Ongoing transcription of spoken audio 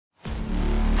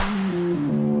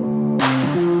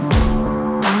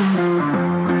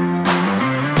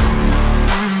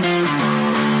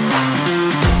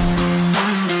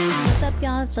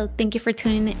Thank you for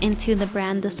tuning into the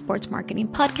Brand the Sports Marketing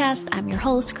Podcast. I'm your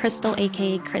host, Crystal,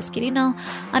 aka Chris Quirino.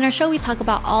 On our show, we talk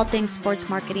about all things sports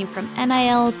marketing from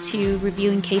NIL to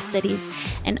reviewing case studies.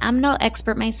 And I'm no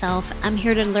expert myself. I'm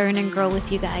here to learn and grow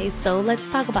with you guys. So let's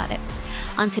talk about it.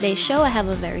 On today's show, I have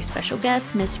a very special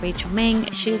guest, Miss Rachel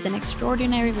Maeng. She is an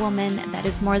extraordinary woman that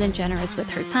is more than generous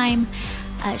with her time.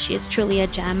 She is truly a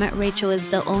gem. Rachel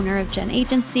is the owner of Gen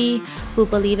Agency, who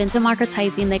believe in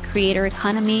democratizing the creator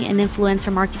economy, and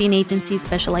influencer marketing agency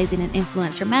specializing in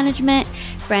influencer management,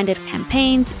 branded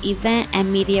campaigns, event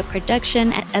and media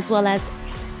production, as well as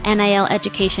NIL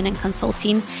education and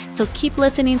consulting. So keep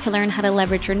listening to learn how to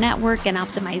leverage your network and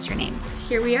optimize your name.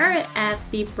 Here we are at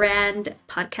the Brand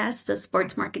Podcast, the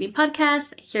Sports Marketing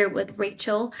Podcast, here with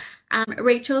Rachel.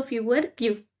 Rachel, if you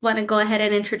want to go ahead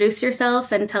and introduce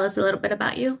yourself and tell us a little bit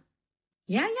about you.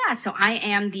 Yeah. So I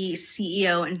am the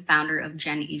CEO and founder of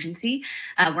Gen Agency.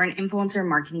 We're an influencer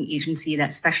marketing agency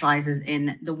that specializes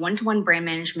in the one-to-one brand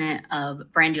management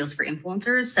of brand deals for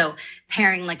influencers. So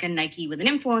pairing like a Nike with an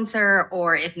influencer,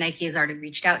 or if Nike has already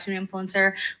reached out to an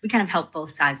influencer, we kind of help both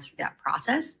sides through that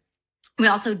process. We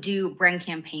also do brand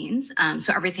campaigns.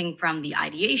 So everything from the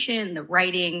ideation, the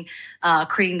writing,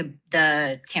 creating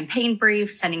the campaign brief,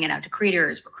 sending it out to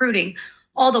creators, recruiting,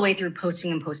 all the way through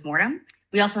posting and postmortem.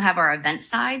 We also have our event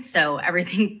side. So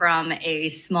everything from a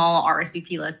small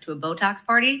RSVP list to a Botox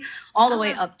party, all the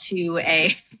way up to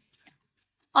a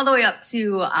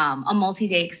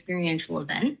multi-day experiential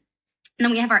event. And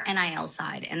then we have our NIL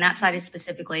side, and that side is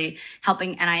specifically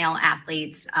helping NIL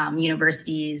athletes,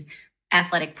 universities,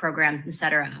 athletic programs,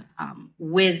 etc.,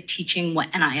 with teaching what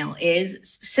NIL is,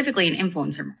 specifically in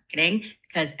influencer marketing,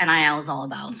 because NIL is all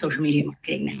about social media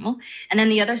marketing now. And then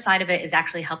the other side of it is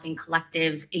actually helping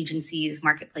collectives, agencies,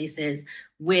 marketplaces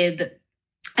with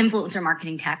influencer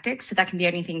marketing tactics. So that can be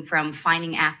anything from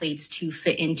finding athletes to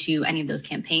fit into any of those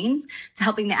campaigns, to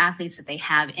helping the athletes that they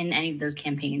have in any of those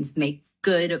campaigns make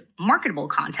good marketable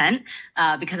content,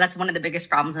 because that's one of the biggest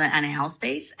problems in the NIL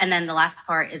space. And then the last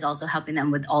part is also helping them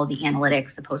with all the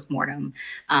analytics, the postmortem,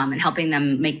 and helping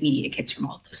them make media kits from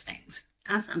all of those things.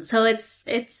 Awesome. So it's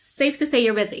safe to say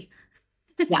you're busy.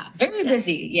 Yeah, very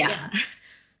busy. Yeah.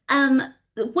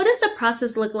 What does the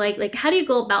process look like? Like, how do you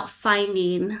go about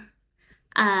finding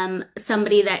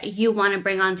somebody that you want to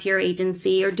bring onto your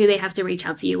agency, or do they have to reach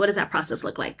out to you? What does that process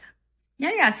look like?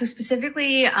 Yeah. So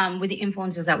specifically with the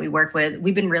influencers that we work with,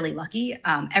 we've been really lucky.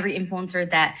 Every influencer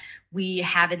that we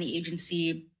have in the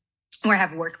agency or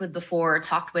have worked with before,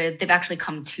 talked with, they've actually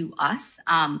come to us.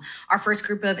 Our first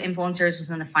group of influencers was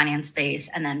in the finance space.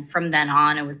 And then from then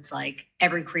on, it was like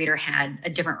every creator had a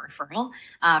different referral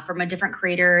from a different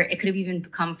creator. It could have even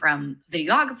come from a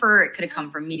videographer. It could have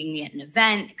come from meeting me at an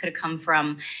event. It could have come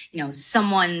from,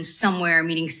 someone somewhere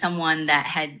meeting someone that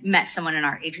had met someone in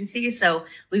our agency. So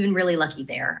we've been really lucky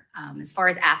there. As far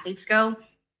as athletes go,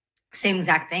 same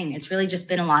exact thing. It's really just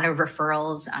been a lot of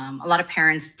referrals. A lot of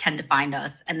parents tend to find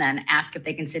us and then ask if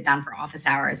they can sit down for office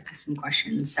hours, ask some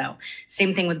questions. So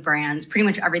same thing with brands. Pretty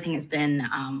much everything has been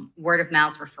word of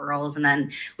mouth referrals. And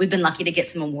then we've been lucky to get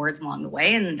some awards along the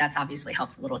way. And that's obviously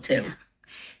helped a little too. Yeah.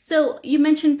 So you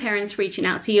mentioned parents reaching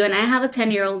out to you, and I have a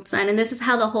 10-year-old son, and this is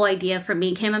how the whole idea for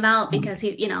me came about, because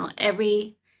he,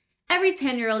 every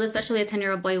 10-year-old, especially a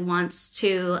 10-year-old boy, wants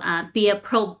to be a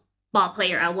pro ball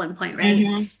player at one point, right?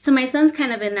 Mm-hmm. So my son's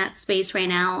kind of in that space right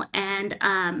now. And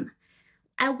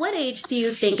at what age do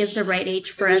you think is the right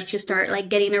age for us to start like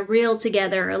getting a reel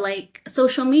together, or like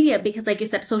social media? Because like you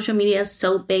said, social media is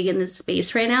so big in this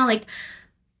space right now. Like,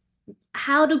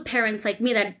 how do parents like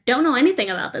me that don't know anything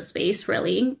about the space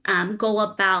really go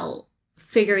about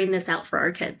figuring this out for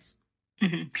our kids?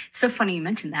 Mm-hmm. So funny you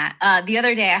mentioned that. The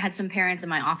other day I had some parents in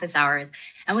my office hours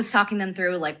and was talking them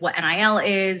through like what NIL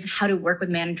is, how to work with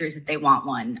managers if they want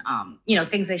one,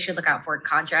 things they should look out for in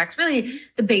contracts, really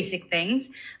the basic things.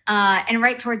 And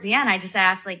right towards the end, I just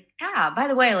asked like, by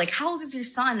the way, like, how old is your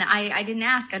son? I didn't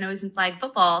ask. I know he's in flag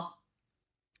football.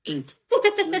 8.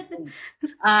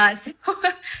 So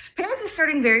parents are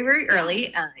starting very, very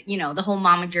early. The whole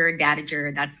momager,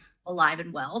 dadager, that's alive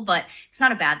and well, but it's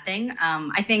not a bad thing.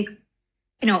 I think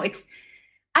I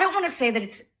don't want to say that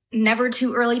it's never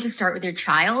too early to start with your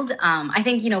child. I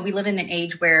think, we live in an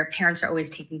age where parents are always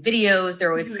taking videos.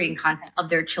 They're always creating content of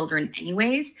their children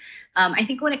anyways. I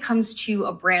think when it comes to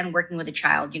a brand working with a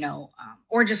child,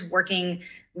 or just working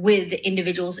with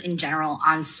individuals in general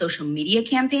on social media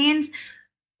campaigns,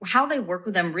 how they work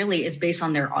with them really is based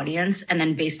on their audience and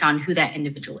then based on who that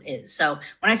individual is. So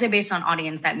when I say based on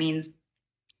audience, that means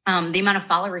the amount of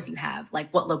followers you have,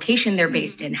 like what location they're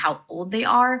based in, how old they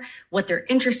are, what they're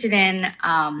interested in,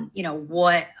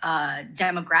 what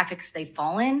demographics they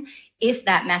fall in. If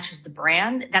that matches the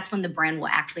brand, that's when the brand will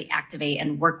actually activate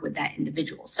and work with that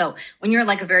individual. So when you're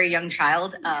like a very young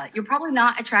child, you're probably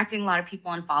not attracting a lot of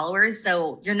people and followers.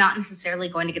 So you're not necessarily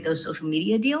going to get those social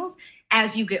media deals.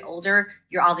 As you get older,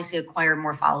 you're obviously acquire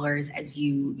more followers as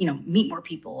you meet more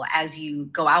people, as you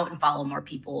go out and follow more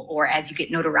people, or as you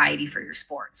get notoriety for your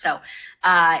sport. So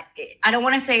I don't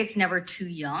want to say it's never too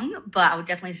young, but I would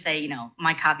definitely say,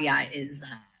 my caveat is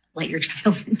let your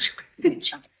child enjoy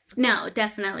it. No,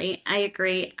 definitely. I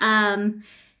agree. Then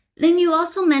you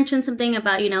also mentioned something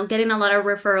about, getting a lot of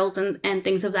referrals and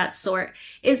things of that sort.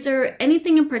 Is there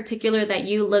anything in particular that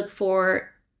you look for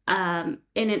in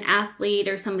an athlete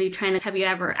or somebody trying to, have you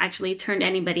ever actually turned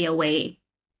anybody away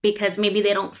because maybe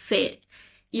they don't fit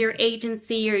your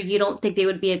agency, or you don't think they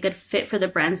would be a good fit for the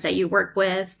brands that you work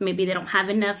with? Maybe they don't have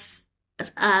enough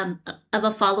of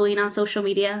a following on social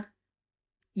media?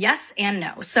 Yes and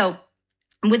no. So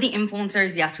with the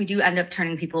influencers, yes, we do end up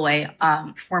turning people away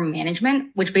for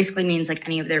management, which basically means like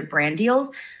any of their brand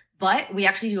deals. But we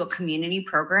actually do a community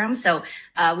program. So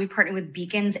we partner with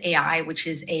Beacons AI, which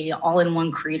is a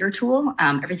all-in-one creator tool.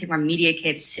 Everything from media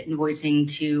kits to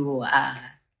invoicing to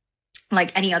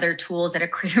like any other tools that a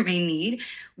creator may need.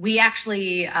 We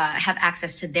actually have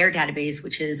access to their database,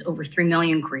 which is over 3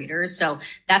 million creators. So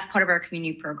that's part of our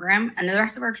community program. And the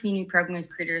rest of our community program is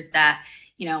creators that,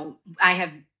 I have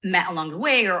met along the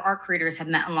way, or our creators have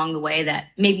met along the way, that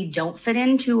maybe don't fit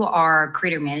into our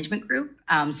creator management group.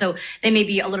 So they may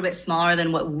be a little bit smaller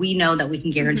than what we know that we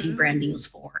can guarantee brand deals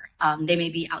for. They may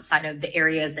be outside of the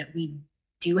areas that we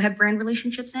do have brand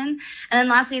relationships in. And then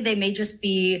lastly, they may just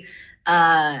be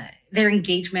their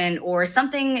engagement or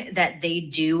something that they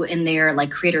do in their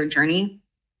like creator journey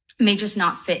may just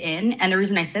not fit in. And the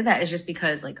reason I said that is just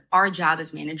because like our job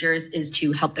as managers is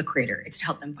to help the creator. It's to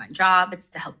help them find job. It's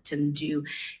to help them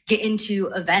get into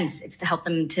events. It's to help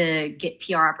them to get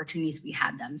PR opportunities. We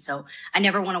have them. So I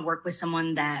never want to work with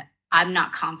someone that I'm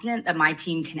not confident that my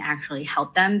team can actually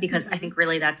help them, because I think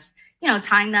really that's,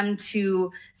 tying them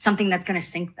to something that's going to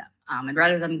sink them. I'd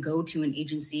rather them go to an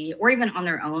agency or even on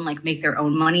their own, like make their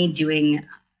own money doing,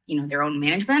 their own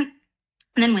management.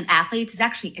 And then with athletes, it's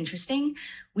actually interesting.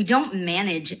 We don't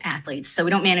manage athletes. So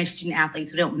we don't manage student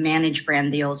athletes. We don't manage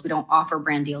brand deals. We don't offer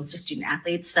brand deals to student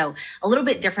athletes. So a little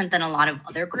bit different than a lot of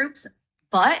other groups,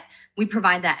 but we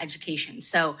provide that education.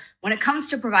 So when it comes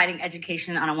to providing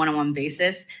education on a one-on-one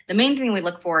basis, the main thing we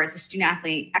look for is a student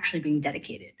athlete actually being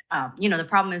dedicated. The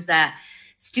problem is that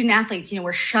student athletes,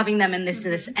 we're shoving them in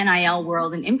this NIL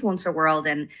world and influencer world,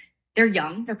 and they're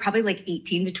young. They're probably like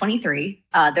 18 to 23.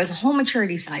 There's a whole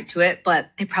maturity side to it,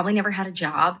 but they probably never had a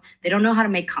job. They don't know how to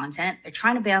make content. They're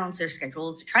trying to balance their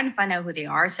schedules. They're trying to find out who they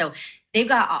are. So they've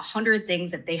got 100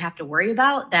 things that they have to worry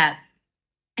about that,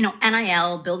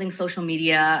 NIL, building social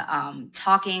media,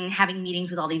 talking, having meetings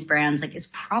with all these brands, like is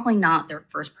probably not their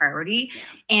first priority.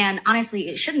 And honestly,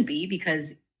 it shouldn't be,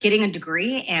 because getting a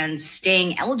degree and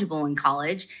staying eligible in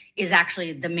college is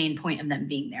actually the main point of them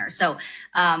being there. So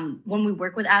when we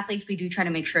work with athletes, we do try to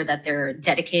make sure that they're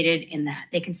dedicated, in that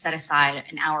they can set aside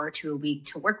an hour or two a week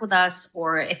to work with us,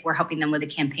 or if we're helping them with a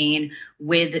campaign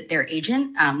with their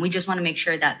agent, we just want to make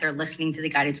sure that they're listening to the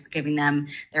guidance we're giving them.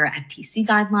 There are FTC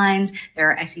guidelines,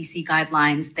 there are SEC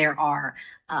guidelines, there are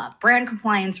brand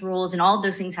compliance rules, and all of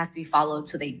those things have to be followed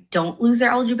so they don't lose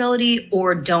their eligibility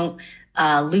or don't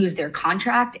lose their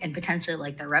contract and potentially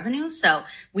like their revenue. So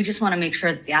we just want to make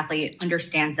sure that the athlete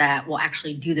understands that we'll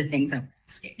actually do the things that we're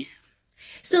asking.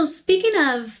 So speaking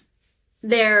of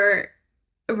their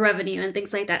revenue and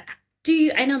things like that,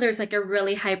 I know there's like a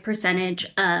really high percentage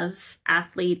of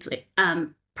athletes,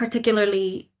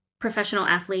 particularly professional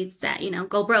athletes, that,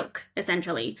 go broke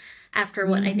essentially after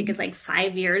what I think is like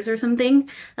 5 years or something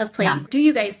of playing. Yeah. Do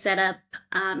you guys set up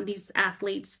these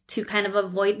athletes to kind of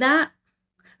avoid that,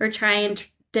 or try and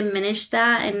diminish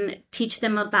that and teach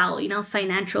them about,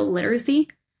 financial literacy?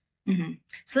 Mm-hmm.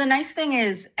 So the nice thing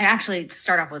is, and actually to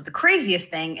start off with, the craziest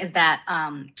thing is that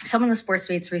someone in the sports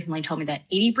space recently told me that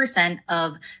 80%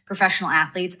 of professional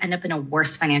athletes end up in a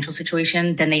worse financial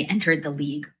situation than they entered the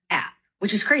league at,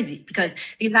 which is crazy, because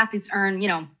these athletes earn,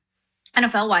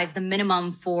 NFL wise, the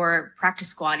minimum for practice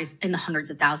squad is in the hundreds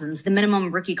of thousands. The minimum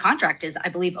rookie contract is, I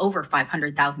believe, over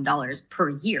 $500,000 per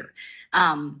year,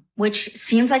 which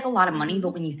seems like a lot of money.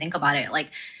 But when you think about it, like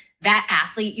that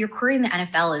athlete, your career in the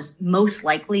NFL is most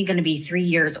likely going to be 3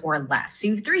 years or less. So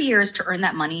you have 3 years to earn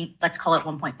that money. Let's call it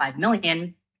 1.5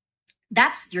 million.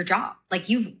 that's your job. Like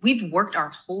we've worked our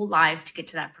whole lives to get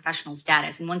to that professional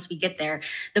status. And once we get there,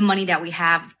 the money that we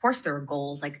have, of course, there are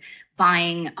goals like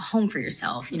buying a home for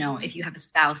yourself. You know, if you have a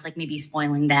spouse, like maybe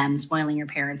spoiling them, spoiling your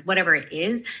parents, whatever it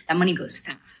is, that money goes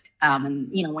fast. And,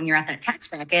 you know, when you're at that tax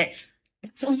bracket,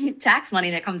 it's only tax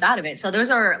money that comes out of it. So those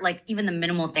are like even the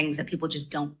minimal things that people just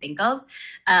don't think of.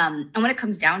 And when it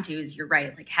comes down to is you're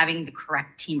right, like having the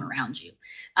correct team around you.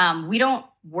 We don't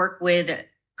work with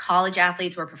college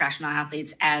athletes or professional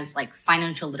athletes as like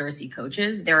financial literacy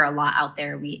coaches. There are a lot out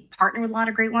there. We partner with a lot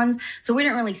of great ones. So we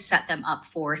don't really set them up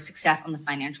for success on the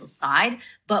financial side,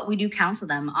 but we do counsel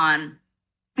them on,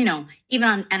 you know, even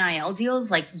on NIL deals,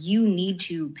 like you need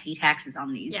to pay taxes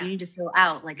on these. Yeah. You need to fill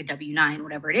out like a W-9,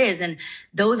 whatever it is. And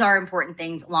those are important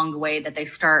things along the way that they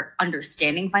start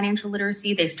understanding financial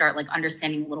literacy. They start like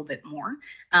understanding a little bit more.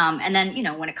 And then, you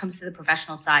know, when it comes to the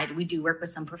professional side, we do work with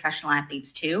some professional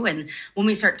athletes too. And when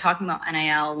we start talking about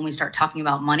NIL, when we start talking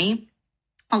about money,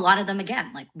 a lot of them,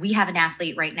 again, like we have an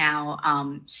athlete right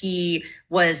now. He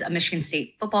was a Michigan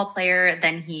State football player.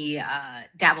 Then he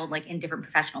dabbled like in different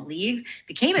professional leagues,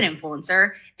 became an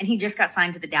influencer, and he just got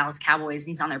signed to the Dallas Cowboys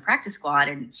and he's on their practice squad.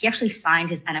 And he actually signed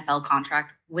his NFL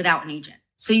contract without an agent.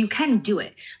 So you can do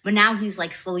it. But now he's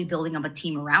like slowly building up a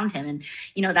team around him. And,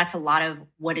 you know, that's a lot of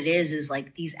what it is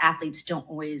like these athletes don't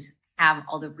always have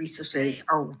all the resources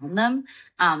around them.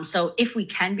 So if we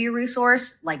can be a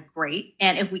resource, like great.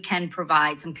 And if we can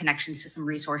provide some connections to some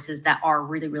resources that are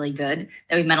really, really good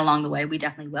that we've met along the way, we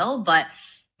definitely will. But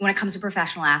when it comes to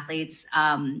professional athletes,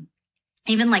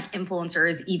 even like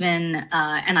influencers, even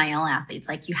NIL athletes,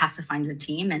 like you have to find your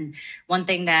team. And one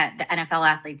thing that the NFL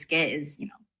athletes get is, you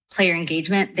know, player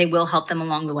engagement. They will help them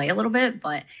along the way a little bit,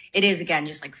 but it is, again,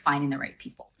 just like finding the right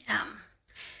people. Yeah.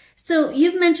 So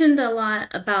you've mentioned a lot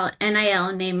about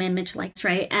NIL, name, image, likes,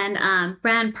 right? And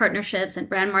brand partnerships and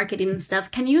brand marketing and stuff.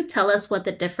 Can you tell us what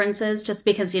the difference is? Just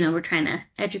because, you know, we're trying to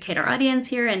educate our audience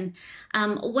here. And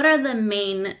what are the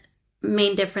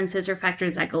main differences or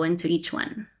factors that go into each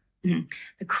one? Mm-hmm.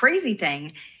 The crazy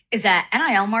thing is that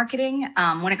NIL marketing,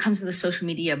 when it comes to the social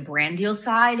media brand deal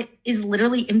side, is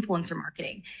literally influencer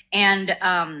marketing. And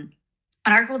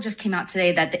an article just came out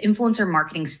today that the influencer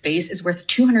marketing space is worth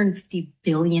 $250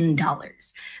 billion.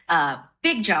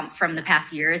 Big jump from the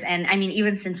past years. And I mean,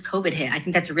 even since COVID hit, I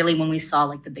think that's really when we saw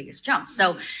like the biggest jump.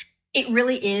 So it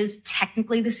really is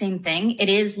technically the same thing. It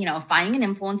is, you know, finding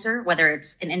an influencer, whether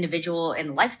it's an individual in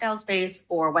the lifestyle space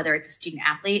or whether it's a student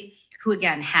athlete who,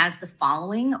 again, has the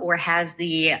following or has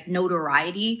the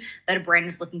notoriety that a brand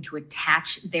is looking to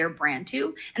attach their brand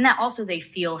to. And that also they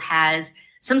feel has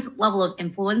some level of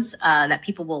influence that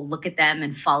people will look at them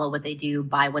and follow what they do,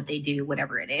 buy what they do,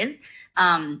 whatever it is.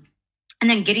 And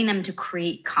then getting them to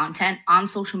create content on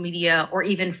social media or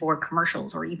even for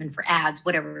commercials or even for ads,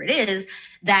 whatever it is,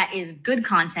 that is good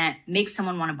content, makes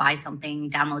someone want to buy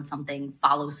something, download something,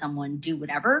 follow someone, do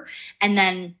whatever. And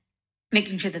then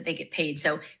making sure that they get paid.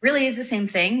 So really is the same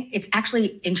thing. It's actually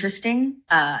interesting.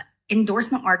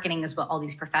 Endorsement marketing is what all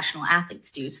these professional athletes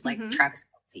do. So like Travis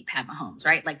Pat Mahomes,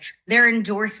 right? Like they're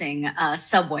endorsing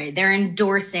Subway, they're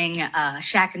endorsing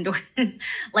Shaq endorses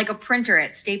like a printer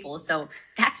at Staples. So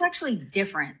that's actually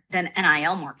different than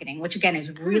NIL marketing, which again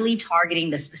is really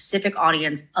targeting the specific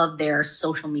audience of their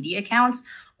social media accounts,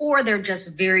 or they're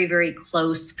just very, very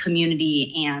close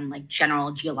community and like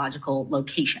general geological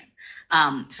location.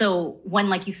 So when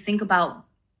like you think about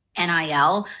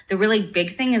NIL, the really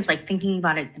big thing is like thinking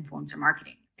about it as influencer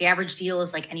marketing. The average deal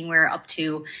is like anywhere up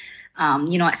to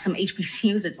you know, at some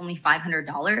HBCUs, it's only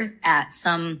 $500. At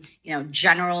some, you know,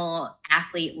 general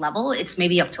athlete level, it's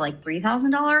maybe up to like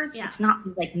 $3,000. Yeah. It's not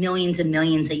like millions and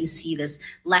millions that you see this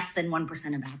less than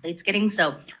 1% of athletes getting.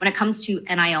 So when it comes to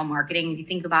NIL marketing, if you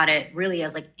think about it really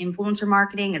as like influencer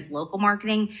marketing, as local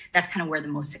marketing, that's kind of where the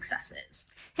most success is.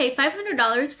 Hey,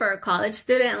 $500 for a college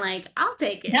student, like, I'll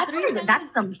take it.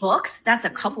 That's some books. That's a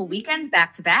couple weekends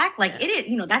back to back. Like it is,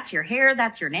 you know, that's your hair,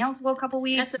 that's your nails for a couple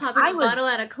weeks. That's a popping bottle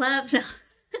at a club.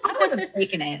 I would have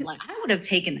taken it. Like I would have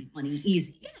taken that money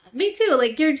easy. Yeah, me too.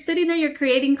 Like you're sitting there, you're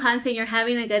creating content, you're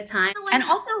having a good time. And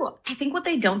also, I think what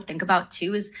they don't think about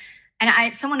too is,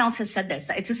 and someone else has said this,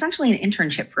 that it's essentially an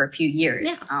internship for a few years.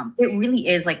 Yeah. It really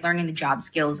is like learning the job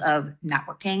skills of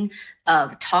networking,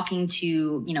 of talking to,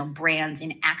 you know, brands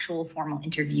in actual formal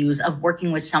interviews, of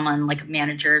working with someone like a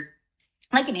manager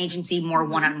like an agency, more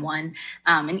one-on-one,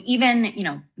 and even,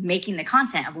 making the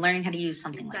content of learning how to use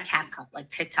something like CapCut, like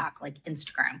TikTok, like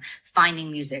Instagram,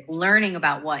 finding music, learning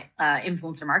about what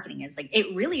influencer marketing is. Like,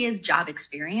 it really is job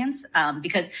experience,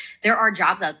 because there are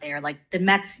jobs out there. Like the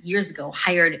Mets years ago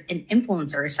hired an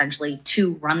influencer essentially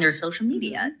to run their social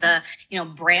media. The,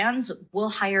 brands will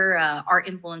hire our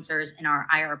influencers in our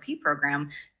IRP program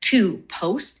to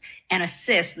post and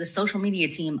assist the social media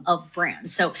team of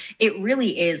brands. So it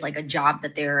really is like a job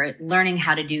that they're learning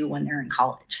how to do when they're in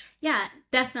college. Yeah,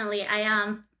 definitely.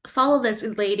 I follow this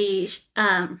lady,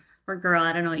 or girl,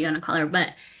 I don't know what you want to call her,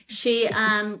 but she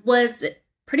was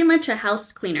pretty much a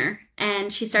house cleaner,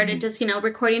 and she started just,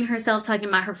 recording herself talking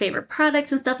about her favorite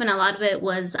products and stuff, and a lot of it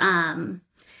was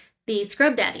the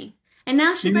Scrub Daddy. And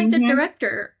now she's like the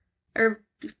director, or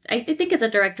I think it's a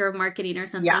director of marketing or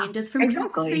something, and just from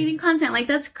creating content. Like,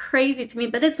 that's crazy to me,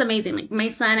 but it's amazing. Like, my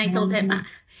son, I told him,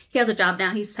 he has a job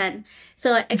now, he's 10.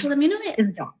 So I told him, yeah,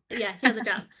 he has a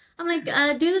job. I'm like,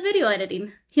 do the video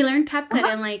editing. He learned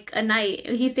CapCut in like a night.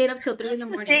 He stayed up till 3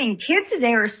 a.m. Kids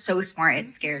today are so smart. It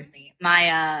scares me.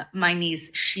 My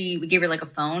niece, we gave her like a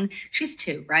phone. She's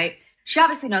 2, right? She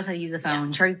obviously knows how to use a phone.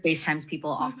 Yeah. She already FaceTimes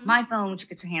people off of my phone. She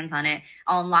gets her hands on it.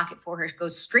 I'll unlock it for her. She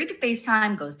goes straight to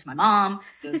FaceTime, goes to my mom,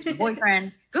 goes to my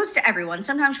boyfriend, goes to everyone.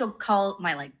 Sometimes she'll call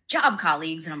my like job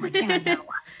colleagues, and I'm like, yeah, no,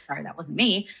 sorry, that wasn't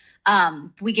me.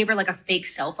 We gave her like a fake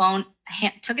cell phone,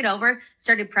 took it over,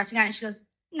 started pressing on it. She goes,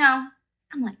 no.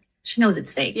 I'm like, she knows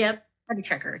it's fake. Yep. Try to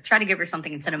trick her. Try to give her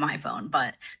something instead of my phone,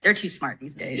 but they're too smart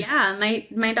these days. Yeah,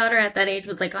 my daughter at that age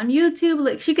was like on YouTube.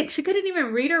 Like, she couldn't even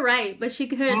read or write, but she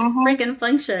could freaking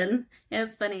function. It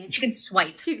was funny. She could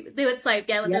swipe. They would swipe,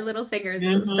 yeah, with their little fingers.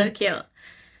 It was so cute.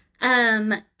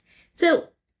 So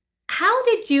how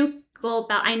did you go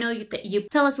about? I know you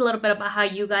tell us a little bit about how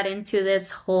you got into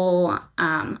this whole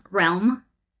realm.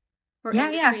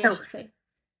 Yeah. So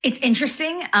it's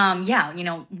interesting.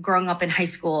 Growing up in high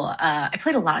school, I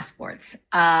played a lot of sports.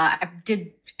 I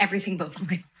did everything but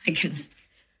volleyball, I guess.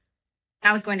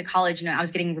 I was going to college, I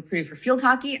was getting recruited for field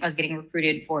hockey. I was getting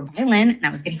recruited for violin, and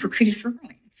I was getting recruited for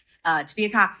rowing, to be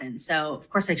a coxswain. So of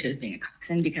course I chose being a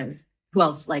coxswain, because who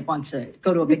else wants to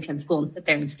go to a Big Ten school and sit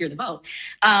there and steer the boat?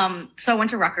 So I went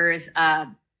to Rutgers,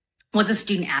 was a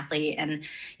student athlete. And,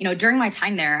 during my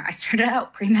time there, I started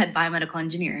out pre-med biomedical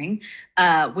engineering,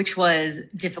 which was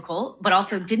difficult, but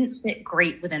also didn't fit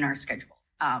great within our schedule.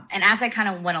 And as I kind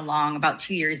of went along, about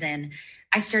 2 years in,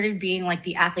 I started being like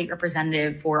the athlete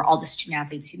representative for all the student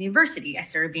athletes at the university. I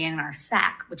started being in our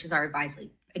SAC, which is our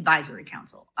advisory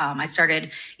council. I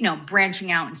started,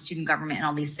 branching out in student government and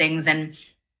all these things. And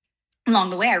along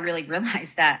the way, I really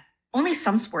realized that only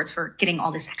some sports were getting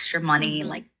all this extra money,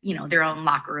 like, their own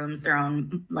locker rooms, their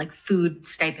own like food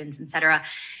stipends, etc.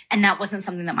 And that wasn't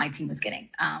something that my team was getting.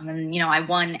 I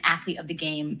won athlete of the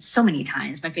game so many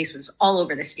times. My face was all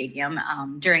over the stadium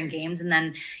during games. And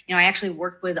then, I actually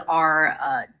worked with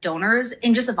our donors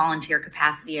in just a volunteer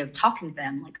capacity of talking to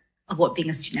them, like, of what being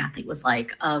a student athlete was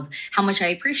like, of how much I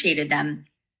appreciated them.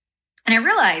 And I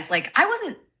realized, like, I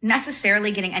wasn't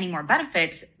necessarily getting any more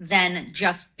benefits than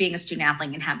just being a student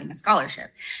athlete and having a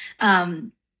scholarship.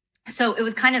 So it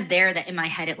was kind of there that in my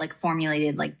head, it like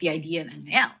formulated like the idea of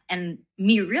NIL, and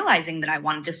me realizing that I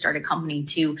wanted to start a company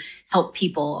to help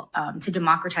people, to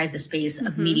democratize the space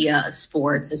of media, of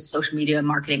sports, of social media,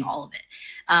 marketing, all of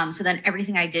it. So then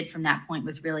everything I did from that point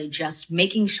was really just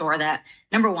making sure that,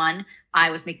 number one, I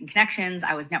was making connections,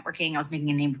 I was networking, I was making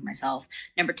a name for myself.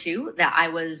 Number two, that I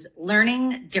was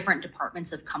learning different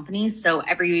departments of companies. So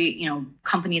every,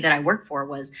 company that I worked for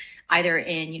was either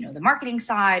in, the marketing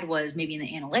side, was maybe in the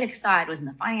analytics side, was in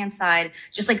the finance side,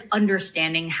 just like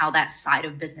understanding how that side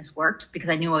of business worked, because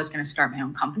I knew I was going to start my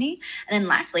own company. And then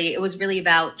lastly, it was really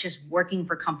about just working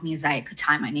for companies that I could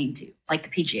tie my name to, like the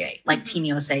PGA, like Team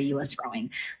USA, US Rowing,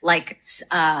 like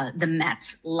the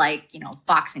Mets, like,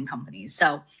 boxing companies.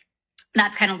 So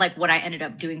that's kind of like what I ended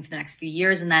up doing for the next few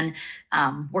years. And then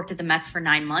worked at the Mets for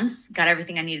 9 months, got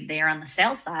everything I needed there on the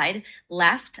sales side,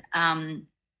 left. And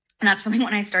that's really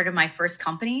when I started my first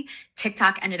company.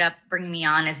 TikTok ended up bringing me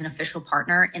on as an official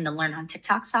partner in the Learn on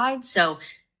TikTok side. So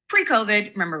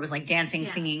pre-COVID, remember, it was like dancing,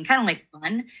 singing, kind of like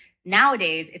fun.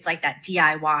 Nowadays, it's like that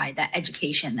DIY, that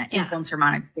education, that influencer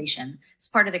monetization. It's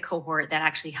part of the cohort that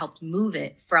actually helped move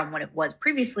it from what it was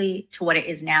previously to what it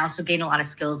is now. So gained a lot of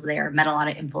skills there, met a lot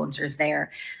of influencers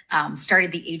there,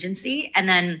 started the agency. And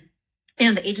then,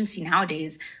 the agency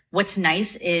nowadays, what's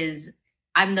nice is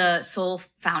I'm the sole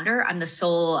founder. I'm the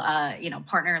sole,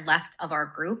 partner left of our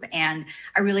group. And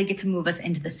I really get to move us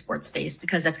into the sports space,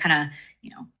 because that's kind of,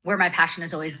 where my passion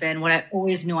has always been, what I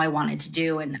always knew I wanted to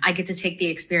do. And I get to take the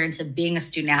experience of being a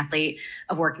student athlete,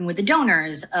 of working with the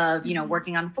donors, of,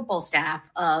 working on the football staff,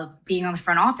 of being on the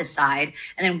front office side,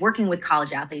 and then working with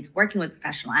college athletes, working with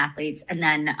professional athletes, and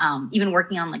then even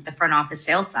working on like the front office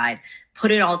sales side,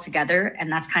 put it all together.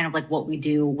 And that's kind of like what we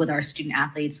do with our student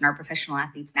athletes and our professional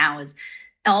athletes now is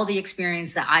all the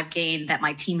experience that I've gained, that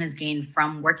my team has gained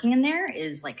from working in there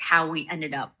is like how we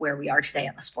ended up where we are today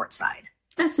on the sports side.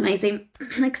 That's amazing.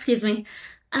 Excuse me.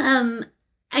 And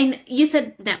you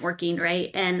said networking, right?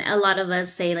 And a lot of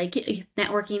us say like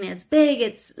networking is big.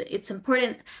 It's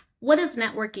important. What does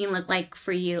networking look like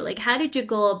for you? Like, how did you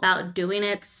go about doing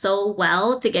it so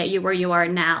well to get you where you are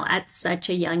now at such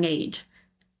a young age?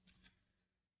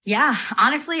 Yeah,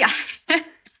 honestly,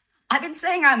 I've been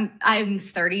saying I'm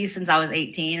 30 since I was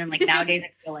 18. And like nowadays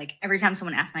I feel like every time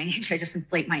someone asks my age, I just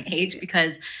inflate my age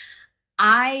because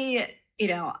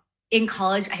in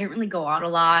college, I didn't really go out a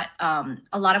lot.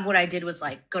 A lot of what I did was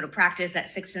like go to practice at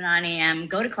 6 to 9 a.m.,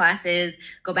 go to classes,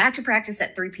 go back to practice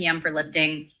at 3 p.m. for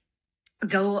lifting,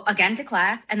 go again to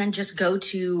class, and then just go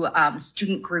to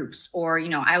student groups. Or,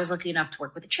 I was lucky enough to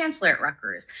work with the chancellor at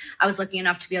Rutgers. I was lucky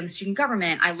enough to be on the student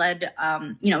government. I led,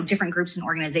 different groups and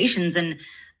organizations. And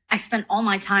I spent all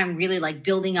my time really like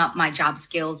building up my job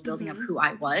skills, building up who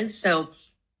I was. So,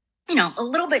 a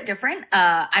little bit different.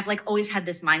 I've like always had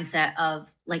this mindset of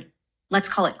like, let's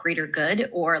call it greater good,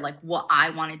 or like what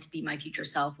I wanted to be my future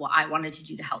self, what I wanted to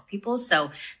do to help people.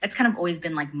 So that's kind of always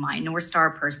been like my North Star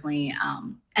personally,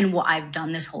 and what I've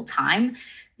done this whole time.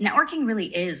 Networking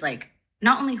really is like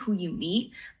not only who you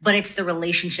meet, but it's the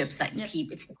relationships that you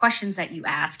keep. It's the questions that you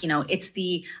ask, it's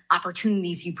the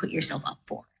opportunities you put yourself up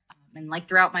for. And like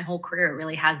throughout my whole career, it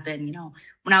really has been,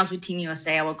 when I was with Team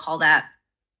USA, I would call that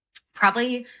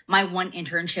probably my one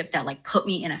internship that like put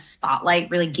me in a spotlight,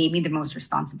 really gave me the most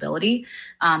responsibility,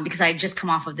 because I had just come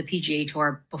off of the PGA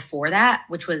Tour before that,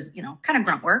 which was, kind of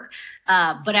grunt work.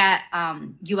 But at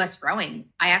US Rowing,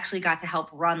 I actually got to help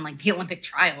run like the Olympic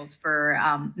trials for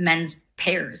men's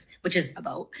pairs, which is a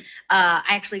boat. I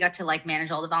actually got to like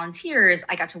manage all the volunteers.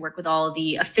 I got to work with all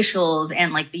the officials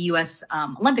and like the US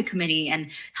Olympic Committee and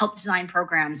help design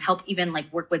programs, help even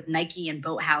like work with Nike and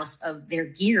Boathouse of their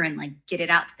gear and like get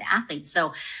it out to the athletes.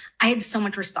 So I had so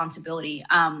much responsibility.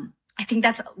 I think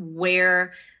that's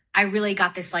where I really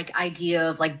got this like idea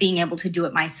of like being able to do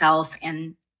it myself.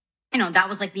 And that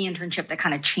was like the internship that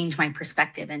kind of changed my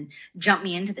perspective and jumped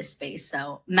me into this space.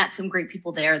 So met some great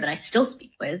people there that I still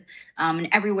speak with. And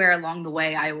everywhere along the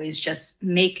way, I always just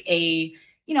make a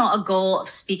goal of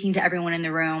speaking to everyone in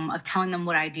the room, of telling them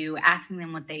what I do, asking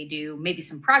them what they do, maybe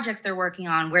some projects they're working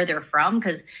on, where they're from,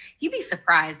 because you'd be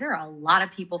surprised. There are a lot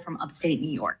of people from upstate New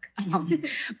York.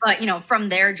 But, from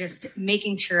there, just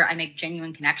making sure I make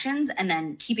genuine connections and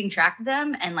then keeping track of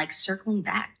them and like circling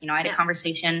back. I had a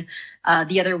conversation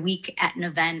the other week at an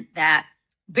event that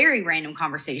very random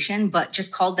conversation, but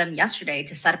just called them yesterday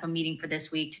to set up a meeting for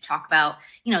this week to talk about,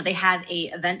 they have a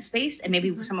event space and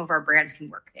maybe some of our brands can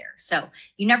work there. So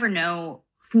you never know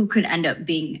who could end up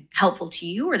being helpful to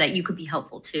you or that you could be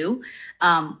helpful to,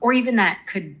 or even that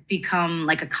could become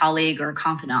like a colleague or a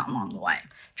confidant along the way.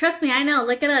 Trust me, I know.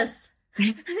 Look at us.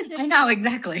 I know,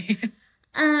 exactly.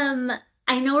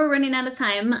 I know we're running out of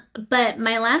time, but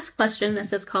my last question,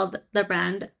 this is called the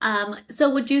brand. So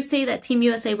would you say that Team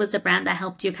USA was a brand that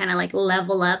helped you kind of like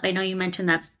level up? I know you mentioned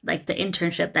that's like the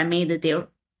internship that made the deal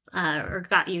or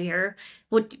got you here.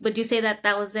 Would you say that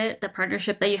that was it, the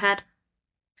partnership that you had?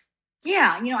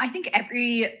 Yeah, I think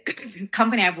every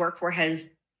company I've worked for has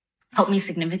helped me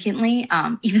significantly.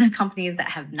 Even the companies that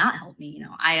have not helped me,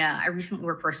 I recently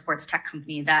worked for a sports tech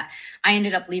company that I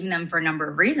ended up leaving them for a number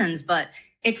of reasons, but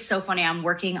it's so funny. I'm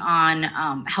working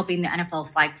on helping the NFL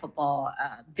flag football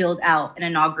build out an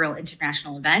inaugural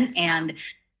international event. And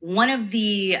one of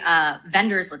the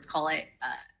vendors, let's call it,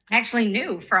 I actually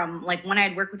knew from like when I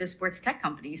had worked with a sports tech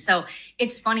company. So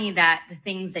it's funny that the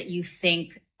things that you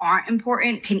think aren't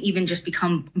important can even just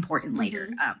become important later.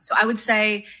 So I would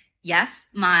say, yes,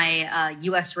 my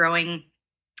US Rowing,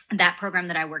 that program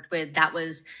that I worked with, that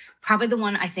was probably the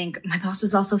one. I think my boss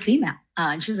was also female,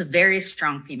 and she was a very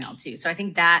strong female too. So I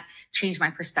think that changed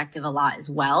my perspective a lot as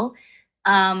well.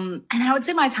 And then I would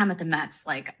say my time at the Mets,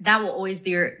 like that will always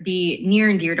be near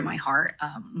and dear to my heart.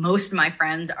 Most of my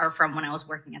friends are from when I was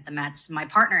working at the Mets. My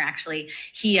partner, actually,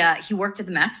 he worked at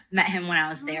the Mets, met him when I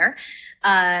was there.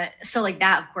 So like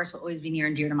that, of course, will always be near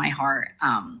and dear to my heart.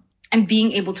 And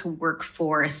being able to work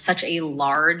for such a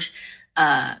large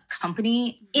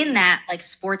company in that like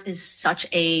sports is such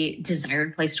a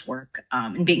desired place to work,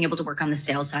 and being able to work on the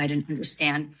sales side and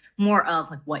understand more of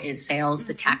like what is sales,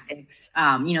 the tactics,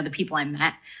 the people I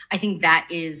met. I think that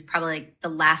is probably like the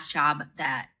last job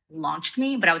that launched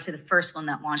me, but I would say the first one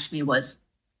that launched me was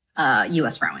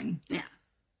US rowing. Yeah.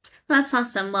 That's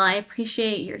awesome. Well, I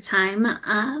appreciate your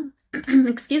time.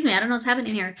 Excuse me, I don't know what's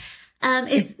happening here.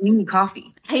 It's me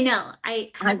coffee. I know.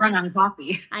 I run on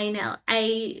coffee. I know.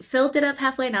 I filled it up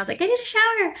halfway and I was like, I need a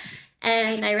shower.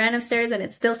 And I ran upstairs and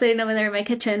it's still sitting over there in my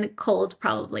kitchen, cold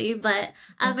probably. But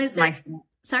is there...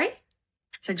 Sorry?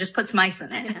 So just put some ice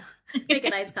in it. Make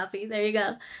an iced coffee. There you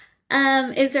go.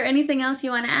 Is there anything else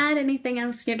you want to add? Anything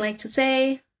else you'd like to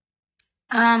say?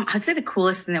 I'd say the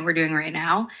coolest thing that we're doing right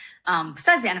now,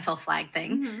 besides the NFL flag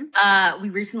thing, we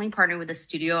recently partnered with a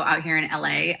studio out here in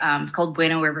LA. It's called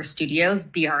Bueno River Studios,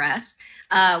 BRS.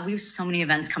 We have so many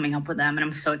events coming up with them, and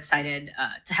I'm so excited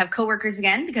to have coworkers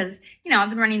again because, I've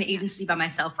been running the agency by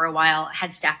myself for a while,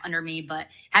 had staff under me, but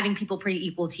having people pretty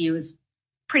equal to you is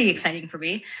pretty exciting for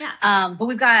me. Yeah. But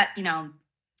we've got,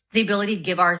 the ability to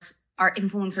give our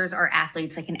influencers, our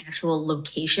athletes, like an actual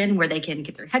location where they can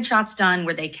get their headshots done,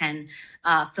 where they can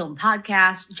film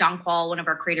podcasts. John Qual, one of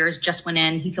our creators, just went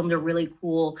in. He filmed a really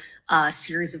cool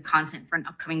series of content for an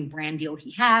upcoming brand deal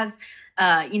he has.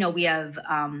 We have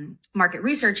market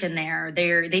research in there.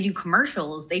 They do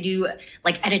commercials. They do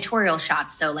like editorial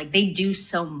shots. So like they do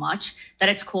so much that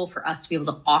it's cool for us to be able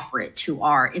to offer it to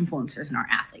our influencers and our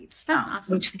athletes. That's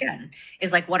awesome. Which again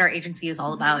is like what our agency is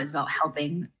all about, is about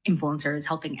helping influencers,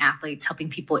 helping athletes, helping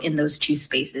people in those two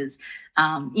spaces,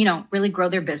 really grow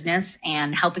their business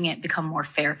and helping it become more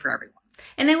fair for everyone.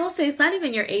 And I will say, it's not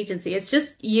even your agency. It's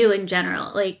just you in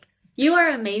general. Like, you are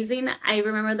amazing. I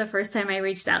remember the first time I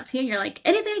reached out to you and you're like,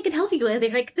 anything I can help you with?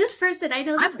 They're like, this person, I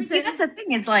know this person. See, that's the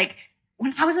thing is like,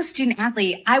 when I was a student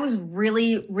athlete, I was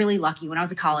really, really lucky when I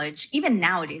was at college. Even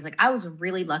nowadays, like I was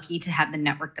really lucky to have the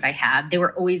network that I had. They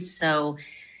were always so,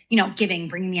 giving,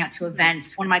 bringing me out to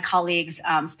events. One of my colleagues,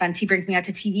 Spence, he brings me out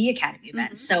to TV Academy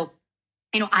events. So,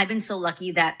 I've been so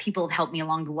lucky that people have helped me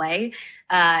along the way.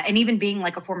 And even being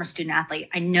like a former student athlete,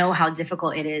 I know how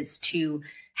difficult it is to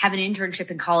have an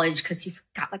internship in college because you've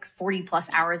got like 40 plus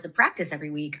hours of practice every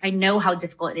week. I know how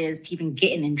difficult it is to even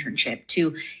get an internship,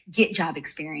 to get job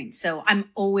experience. So I'm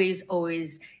always,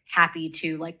 always happy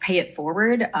to like pay it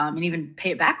forward and even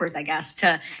pay it backwards, I guess,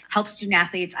 to help student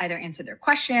athletes either answer their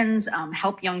questions,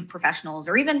 help young professionals,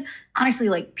 or even honestly,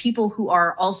 like people who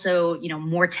are also,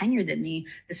 more tenured than me.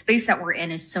 The space that we're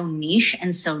in is so niche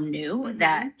and so new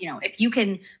that, if you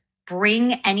can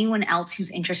bring anyone else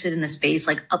who's interested in the space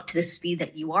like up to the speed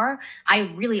that you are,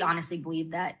 I really honestly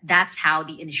believe that that's how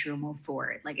the industry will move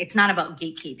forward. Like, it's not about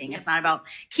gatekeeping. It's not about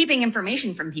keeping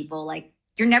information from people. Like,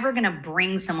 you're never going to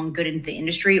bring someone good into the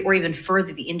industry or even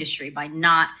further the industry by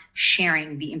not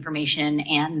sharing the information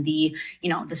and the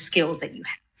skills that you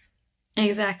have.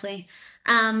 Exactly.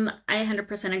 I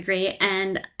 100% agree.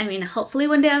 And I mean, hopefully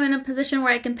one day I'm in a position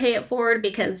where I can pay it forward,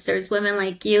 because there's women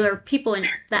like you or people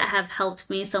that have helped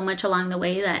me so much along the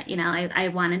way that, I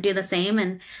want to do the same.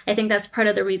 And I think that's part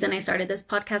of the reason I started this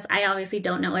podcast. I obviously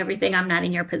don't know everything. I'm not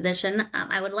in your position.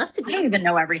 I would love to be. I don't even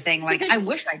know everything. Like, I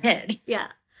wish I did. Yeah.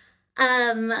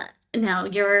 No,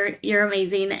 you're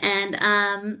amazing.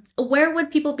 And where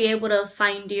would people be able to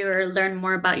find you or learn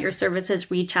more about your services,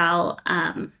 reach out?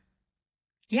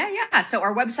 Yeah. So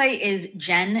our website is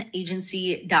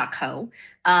genagency.co.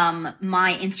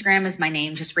 My Instagram is my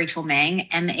name, just Rachel Maeng,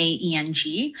 Maeng.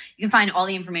 You can find all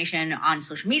the information on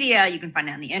social media. You can find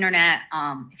it on the internet.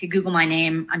 If you Google my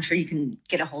name, I'm sure you can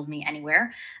get a hold of me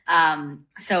anywhere.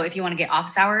 So if you want to get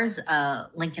office hours,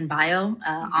 link in bio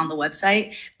on the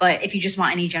website. But if you just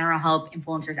want any general help,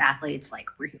 influencers, athletes, like,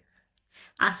 we're here.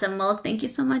 Awesome. Well, thank you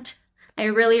so much. I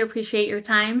really appreciate your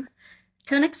time.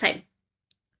 Till next time.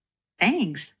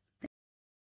 Thanks.